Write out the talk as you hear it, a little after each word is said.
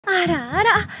What's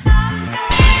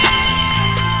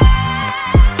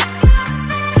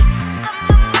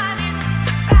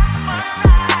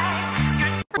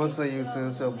up, YouTube?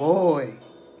 It's your boy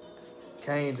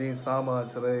KG Sama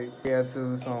today. We had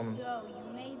to some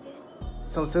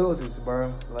Toonzies,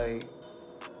 bro. Like,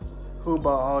 who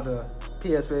bought all the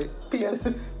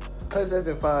PlayStation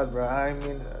 5, bro? I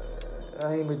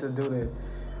ain't mean to do that.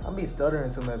 I be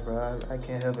stuttering too much, bro. I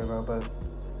can't help it, bro. But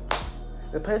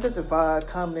the PlayStation 5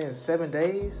 coming in 7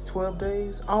 days, 12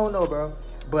 days. I don't know, bro.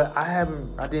 But I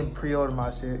didn't pre-order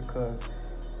my shit, cause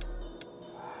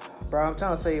bro, I'm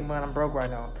trying to save money. I'm broke right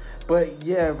now. But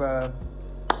yeah, bro.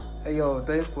 Hey, yo,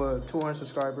 thanks for 200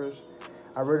 subscribers.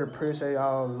 I really appreciate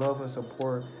y'all love and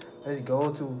support. Let's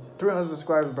go to 300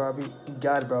 subscribers, bro. You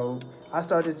got it, bro. I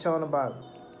started this channel about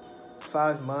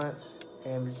 5 months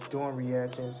and just doing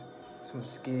reactions, some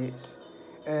skits.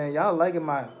 And y'all liking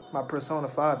my Persona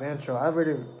 5 intro. I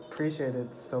really appreciate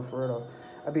it stuff for real though.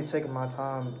 I be taking my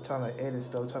time trying to edit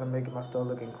stuff, trying to make my stuff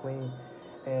looking clean.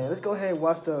 And let's go ahead and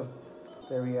watch the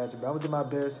reaction, bro. I'm gonna do my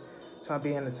best, trying to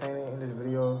be entertaining in this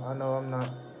video. I know I'm not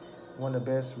one of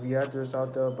the best reactors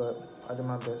out there, but I do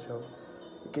my best, yo.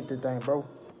 Get this thing, bro.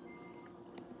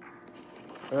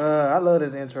 I love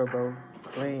this intro, bro.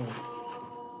 Clean.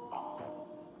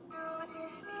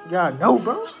 Y'all know,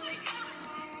 bro.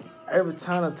 Every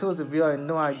time I toast a video, I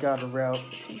know I gotta rap.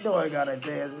 You know I gotta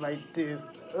dance like this.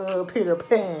 Peter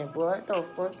Pan, boy. What the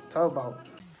fuck you talking about?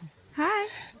 Hi.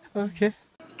 Okay.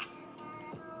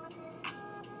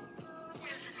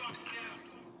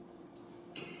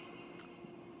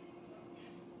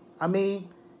 I mean,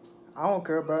 I don't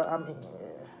care, bro. I mean,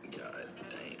 God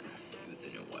damn.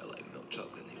 Within your white like milk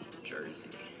chocolate New Jersey.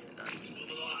 And I need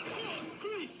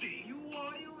Greasy! You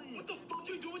wildin'! What the fuck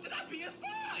you doing to that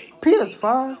PS5?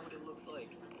 PS5?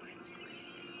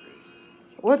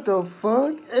 What the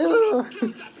fuck? Ew.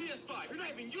 That PS5. You're not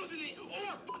even using it or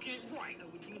fucking right.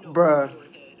 Bruh.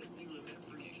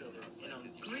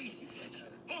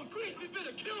 Oh, Grease, we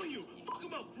finna kill you. Fuck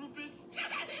him up, Rufus.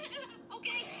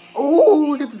 Okay. Oh,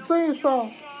 look at the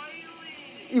chainsaw.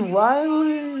 You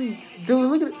wily.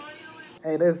 Dude, look at it.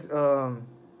 Hey, that's,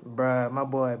 bruh, my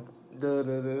boy. What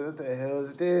the hell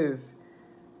is this?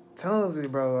 Toonzies,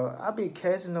 bro. I be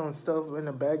catching on stuff in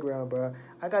the background, bro.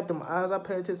 I got them eyes. I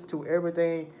pay attention to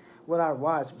everything what I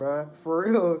watch, bro. For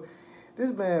real. This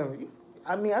man,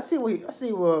 I mean, I see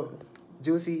what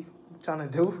Juicy trying to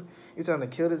do. He's trying to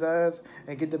kill his ass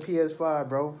and get the PS5,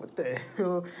 bro. What the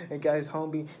hell? And got his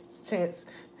homie Chance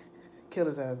kill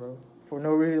his ass, bro. For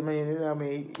no reason. I mean, you know what I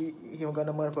mean? He don't got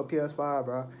no money for PS5,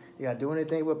 bro. You gotta do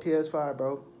anything with PS5,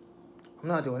 bro. I'm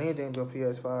not doing anything with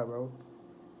PS5, bro.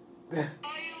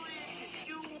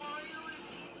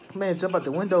 Man, jump out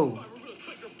the window.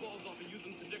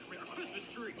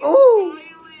 Oh,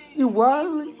 you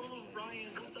wildly.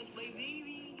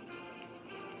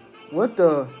 What the?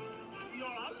 Yo, I'm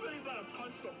really about to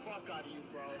punch the fuck out of you,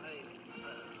 bro. Hey,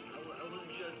 I was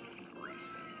just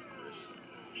racing.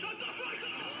 Shut the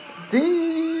fuck up!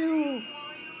 Damn.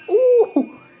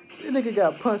 Ooh, this nigga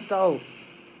got punched out.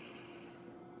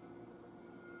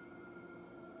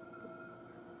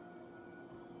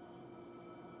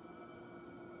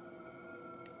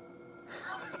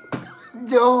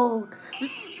 Yo.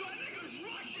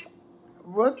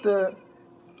 What the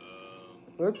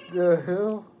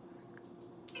hell?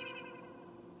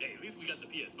 Hey, at least we got the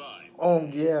PS5. Oh,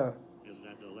 yeah. Is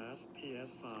that the last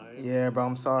PS5? Yeah, bro,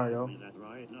 I'm sorry, yo. That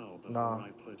right now before Nah.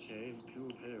 I put shaved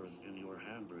pairs in your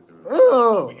hamburger.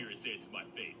 Oh. We're here to say it to my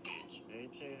face, bitch.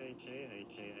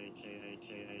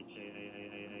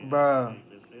 Bruh.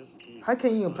 How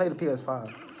can you even play the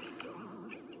PS5?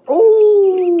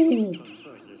 Oh.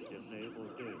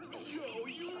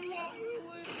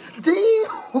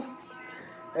 Damn.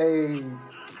 Hey.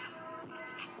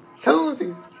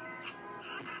 Toonzies.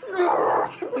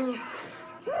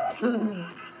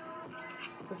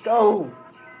 Let's go.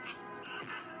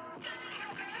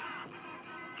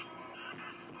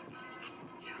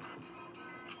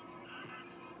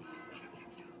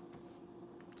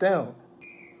 Damn.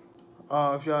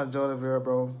 If y'all enjoyed the video,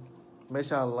 bro, make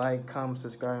sure y'all like, comment,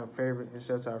 subscribe, and favorite, and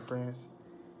share to our friends.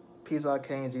 Peace out,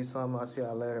 KG Summer. I'll see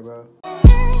y'all later, bro.